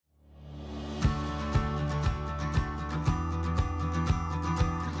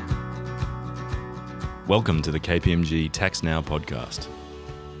Welcome to the KPMG Tax Now podcast.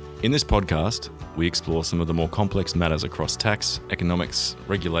 In this podcast, we explore some of the more complex matters across tax, economics,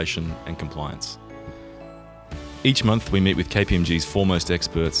 regulation, and compliance. Each month, we meet with KPMG's foremost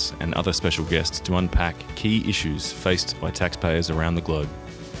experts and other special guests to unpack key issues faced by taxpayers around the globe.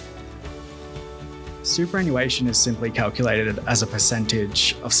 Superannuation is simply calculated as a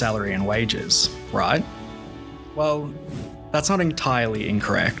percentage of salary and wages, right? Well, that's not entirely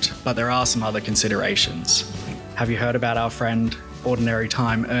incorrect, but there are some other considerations. Have you heard about our friend Ordinary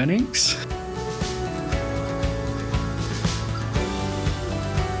Time Earnings?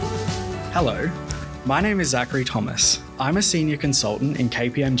 Hello, my name is Zachary Thomas. I'm a senior consultant in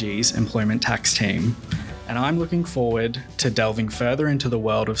KPMG's employment tax team, and I'm looking forward to delving further into the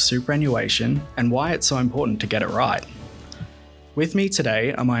world of superannuation and why it's so important to get it right. With me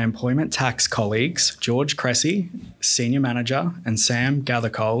today are my employment tax colleagues, George Cressy, Senior Manager, and Sam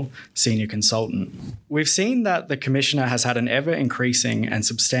Gathercole, Senior Consultant. We've seen that the Commissioner has had an ever-increasing and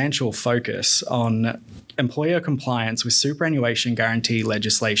substantial focus on employer compliance with superannuation guarantee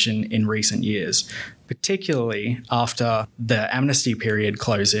legislation in recent years, particularly after the amnesty period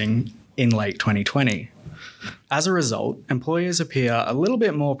closing in late 2020. As a result, employers appear a little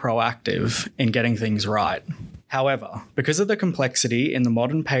bit more proactive in getting things right. However, because of the complexity in the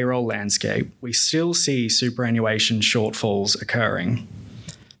modern payroll landscape, we still see superannuation shortfalls occurring.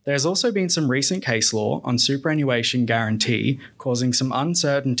 There's also been some recent case law on superannuation guarantee causing some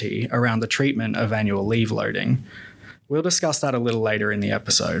uncertainty around the treatment of annual leave loading. We'll discuss that a little later in the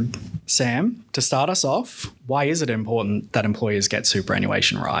episode. Sam, to start us off, why is it important that employers get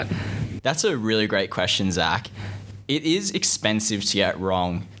superannuation right? That's a really great question, Zach. It is expensive to get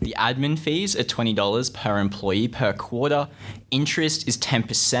wrong. The admin fees are $20 per employee per quarter, interest is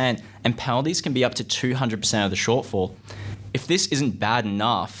 10%, and penalties can be up to 200% of the shortfall. If this isn't bad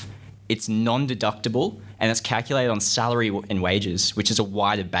enough, it's non-deductible and it's calculated on salary and wages, which is a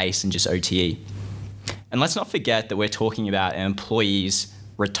wider base than just OTE. And let's not forget that we're talking about an employee's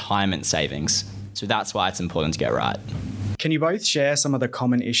retirement savings. So that's why it's important to get right. Can you both share some of the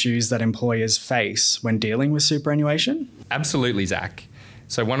common issues that employers face when dealing with superannuation? Absolutely, Zach.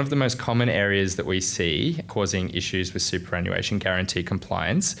 So one of the most common areas that we see causing issues with superannuation guarantee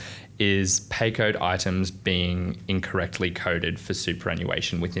compliance is pay code items being incorrectly coded for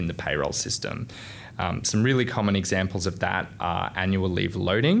superannuation within the payroll system. Some really common examples of that are annual leave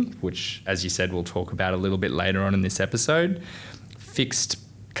loading, which, as you said, we'll talk about a little bit later on in this episode, fixed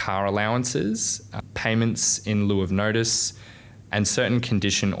car allowances, payments in lieu of notice, and certain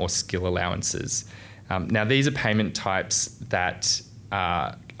condition or skill allowances. Now, these are payment types that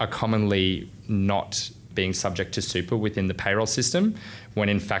are commonly not being subject to super within the payroll system, when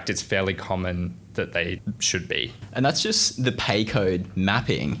in fact it's fairly common that they should be. And that's just the pay code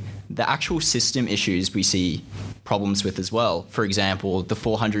mapping. The actual system issues we see problems with as well. For example, the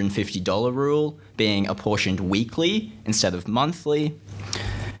 $450 rule being apportioned weekly instead of monthly.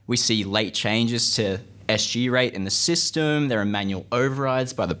 We see late changes to SG rate in the system. There are manual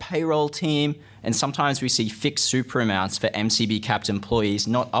overrides by the payroll team. And sometimes we see fixed super amounts for MCB capped employees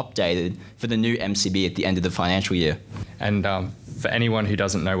not updated for the new MCB at the end of the financial year. And for anyone who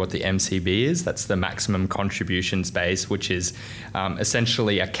doesn't know what the MCB is, that's the maximum contributions base, which is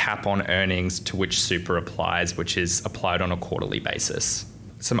essentially a cap on earnings to which super applies, which is applied on a quarterly basis.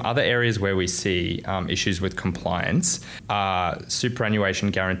 Some other areas where we see issues with compliance are superannuation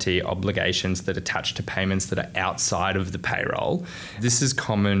guarantee obligations that attach to payments that are outside of the payroll. This is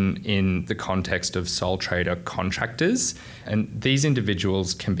common in the context of sole trader contractors, and these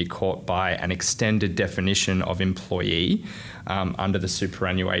individuals can be caught by an extended definition of employee under the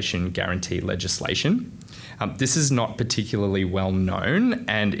superannuation guarantee legislation. This is not particularly well known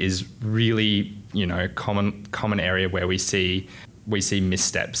and is really, common area where we see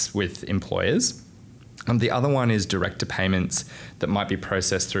missteps with employers. The other one is director payments that might be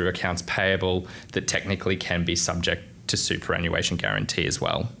processed through accounts payable that technically can be subject to superannuation guarantee as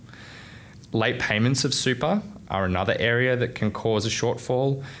well. Late payments of super are another area that can cause a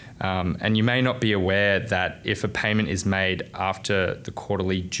shortfall. And you may not be aware that if a payment is made after the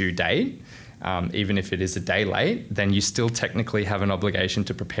quarterly due date, even if it is a day late, then you still technically have an obligation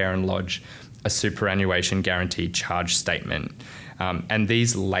to prepare and lodge a superannuation guarantee charge statement. And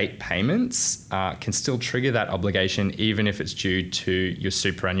these late payments can still trigger that obligation even if it's due to your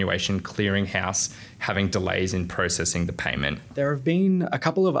superannuation clearinghouse having delays in processing the payment. There have been a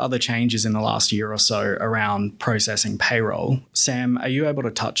couple of other changes in the last year or so around processing payroll. Sam, are you able to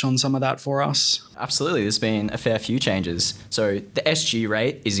touch on some of that for us? Absolutely, there's been a fair few changes. So the SG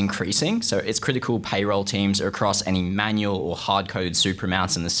rate is increasing, so its critical payroll teams are across any manual or hard-coded super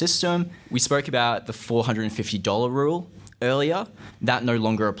amounts in the system. We spoke about the $450 rule earlier. That no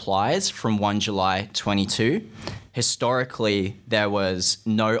longer applies from 1 July 22. Historically, there was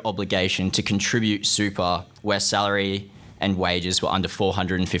no obligation to contribute super where salary and wages were under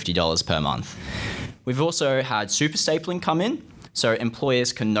 $450 per month. We've also had super stapling come in. So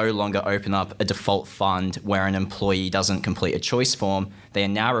employers can no longer open up a default fund where an employee doesn't complete a choice form. They are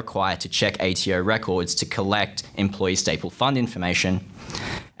now required to check ATO records to collect employee staple fund information.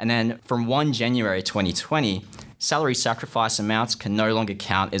 And then from 1 January 2020, salary sacrifice amounts can no longer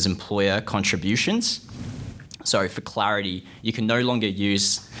count as employer contributions. So for clarity, you can no longer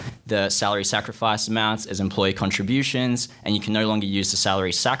use the salary sacrifice amounts as employee contributions, and you can no longer use the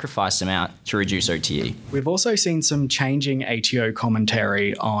salary sacrifice amount to reduce OTE. We've also seen some changing ATO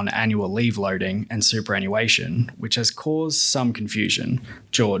commentary on annual leave loading and superannuation, which has caused some confusion.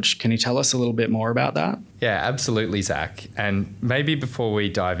 George, can you tell us a little bit more about that? Yeah, absolutely, Zach. And maybe before we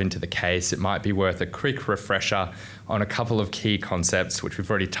dive into the case, it might be worth a quick refresher on a couple of key concepts which we've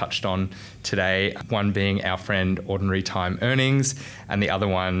already touched on today, one being our friend ordinary time earnings and the other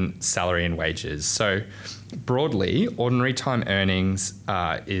one salary and wages. So broadly, ordinary time earnings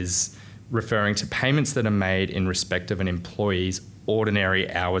is referring to payments that are made in respect of an employee's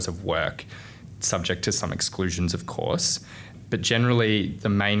ordinary hours of work, subject to some exclusions, of course. But generally, the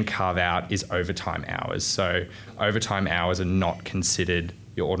main carve-out is overtime hours. So overtime hours are not considered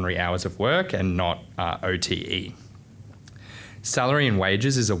your ordinary hours of work and not OTE. Salary and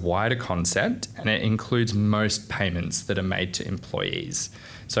wages is a wider concept, and it includes most payments that are made to employees.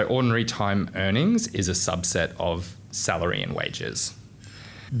 So ordinary time earnings is a subset of salary and wages.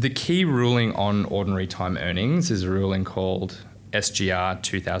 The key ruling on ordinary time earnings is a ruling called SGR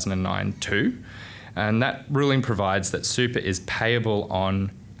 2009-2, and that ruling provides that super is payable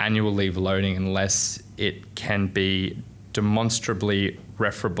on annual leave loading unless it can be demonstrably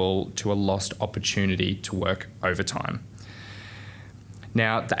referable to a lost opportunity to work overtime.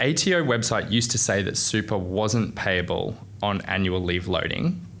 Now, the ATO website used to say that super wasn't payable on annual leave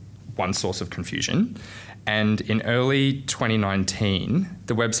loading, one source of confusion. And in early 2019,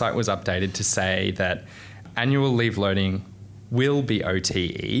 the website was updated to say that annual leave loading will be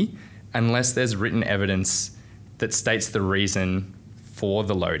OTE unless there's written evidence that states the reason for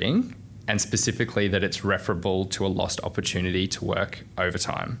the loading, and specifically that it's referable to a lost opportunity to work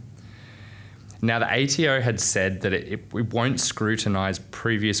overtime. Now, the ATO had said that it won't scrutinise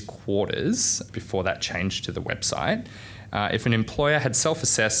previous quarters before that change to the website. If an employer had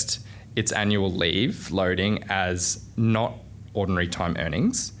self-assessed its annual leave loading as not ordinary time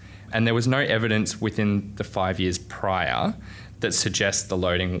earnings, and there was no evidence within the 5 years prior that suggests the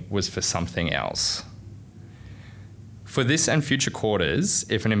loading was for something else. For this and future quarters,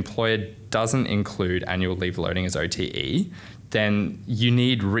 if an employer doesn't include annual leave loading as OTE, then you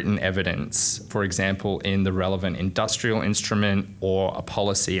need written evidence, for example, in the relevant industrial instrument or a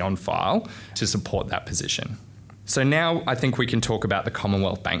policy on file to support that position. So now I think we can talk about the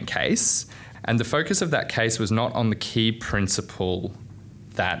Commonwealth Bank case. And the focus of that case was not on the key principle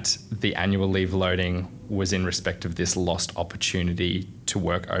that the annual leave loading was in respect of this lost opportunity to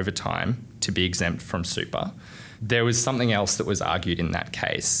work overtime to be exempt from super. There was something else that was argued in that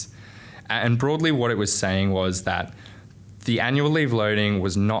case. And broadly what it was saying was that the annual leave loading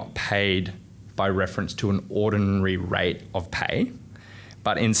was not paid by reference to an ordinary rate of pay,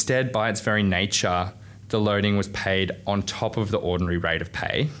 but instead by its very nature, the loading was paid on top of the ordinary rate of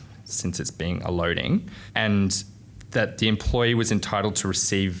pay, since it's being a loading, and that the employee was entitled to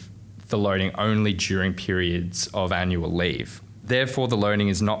receive the loading only during periods of annual leave. Therefore, the loading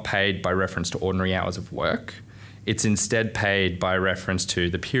is not paid by reference to ordinary hours of work. It's instead paid by reference to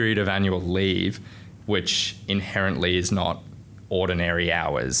the period of annual leave, which inherently is not ordinary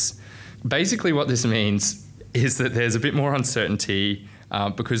hours. Basically, what this means is that there's a bit more uncertainty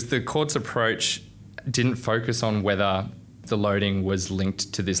because the court's approach didn't focus on whether the loading was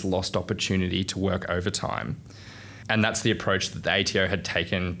linked to this lost opportunity to work overtime. And that's the approach that the ATO had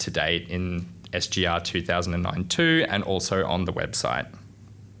taken to date in SGR 2009-2 and also on the website.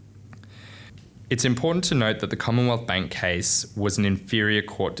 It's important to note that the Commonwealth Bank case was an inferior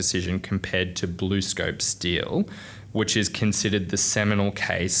court decision compared to BlueScope Steel, which is considered the seminal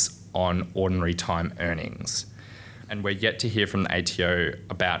case on ordinary time earnings. and we're yet to hear from the ATO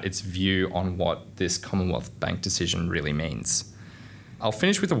about its view on what this Commonwealth Bank decision really means. I'll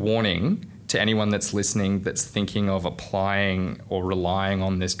finish with a warning to anyone that's listening that's thinking of applying or relying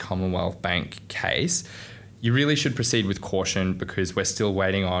on this Commonwealth Bank case. You really should proceed with caution because we're still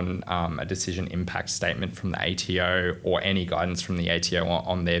waiting on a decision impact statement from the ATO or any guidance from the ATO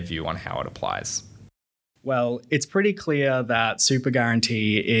on their view on how it applies. Well, it's pretty clear that super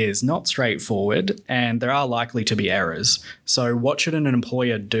guarantee is not straightforward and there are likely to be errors. So what should an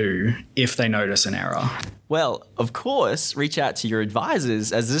employer do if they notice an error? Well, of course, reach out to your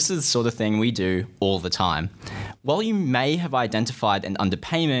advisors, as this is the sort of thing we do all the time. While you may have identified an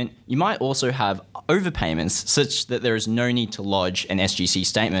underpayment, you might also have overpayments, such that there is no need to lodge an SGC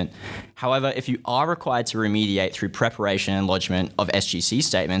statement. However, if you are required to remediate through preparation and lodgement of SGC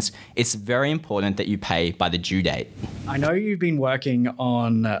statements, it's very important that you pay by the due date. I know you've been working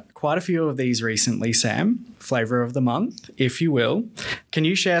on quite a few of these recently, Sam. Flavour of the month, if you will. Can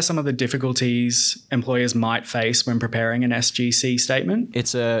you share some of the difficulties employers might face when preparing an SGC statement?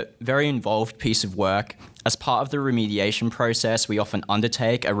 It's a very involved piece of work. As part of the remediation process, we often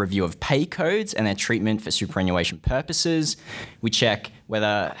undertake a review of pay codes and their treatment for superannuation purposes. We check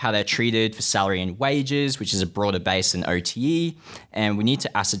how they're treated for salary and wages, which is a broader base than OTE, and we need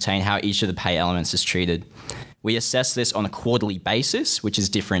to ascertain how each of the pay elements is treated. We assess this on a quarterly basis, which is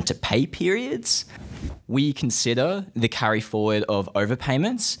different to pay periods. We consider the carry forward of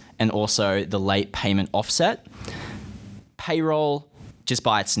overpayments and also the late payment offset. Payroll, just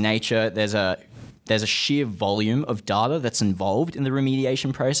by its nature, there's a sheer volume of data that's involved in the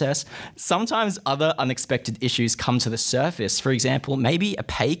remediation process. Sometimes other unexpected issues come to the surface. For example, maybe a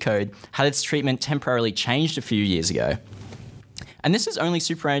pay code had its treatment temporarily changed a few years ago. And this is only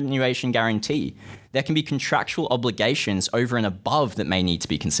superannuation guarantee. There can be contractual obligations over and above that may need to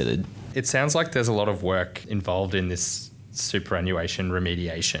be considered. It sounds like there's a lot of work involved in this superannuation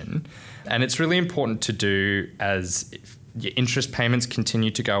remediation. And it's really important to do as your interest payments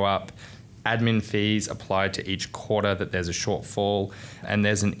continue to go up, admin fees applied to each quarter that there's a shortfall, and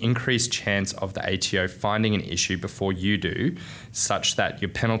there's an increased chance of the ATO finding an issue before you do, such that your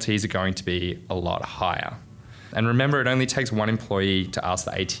penalties are going to be a lot higher. And remember, it only takes one employee to ask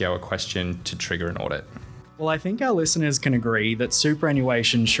the ATO a question to trigger an audit. Well, I think our listeners can agree that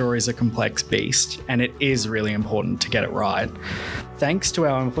superannuation sure is a complex beast, and it is really important to get it right. Thanks to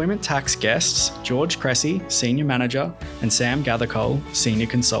our employment tax guests, George Cressy, Senior Manager, and Sam Gathercole, Senior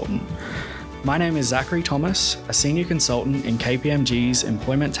Consultant. My name is Zachary Thomas, a Senior Consultant in KPMG's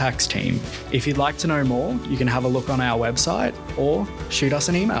Employment Tax team. If you'd like to know more, you can have a look on our website or shoot us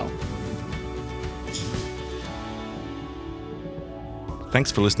an email. Thanks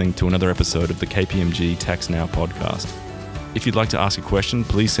for listening to another episode of the KPMG Tax Now podcast. If you'd like to ask a question,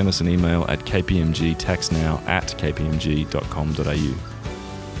 please send us an email at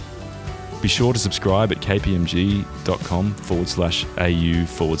kpmgtaxnow@kpmg.com.au. Be sure to subscribe at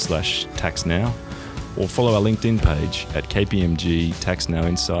kpmg.com/au/taxnow or follow our LinkedIn page at KPMG Tax Now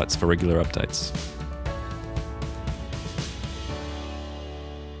Insights for regular updates.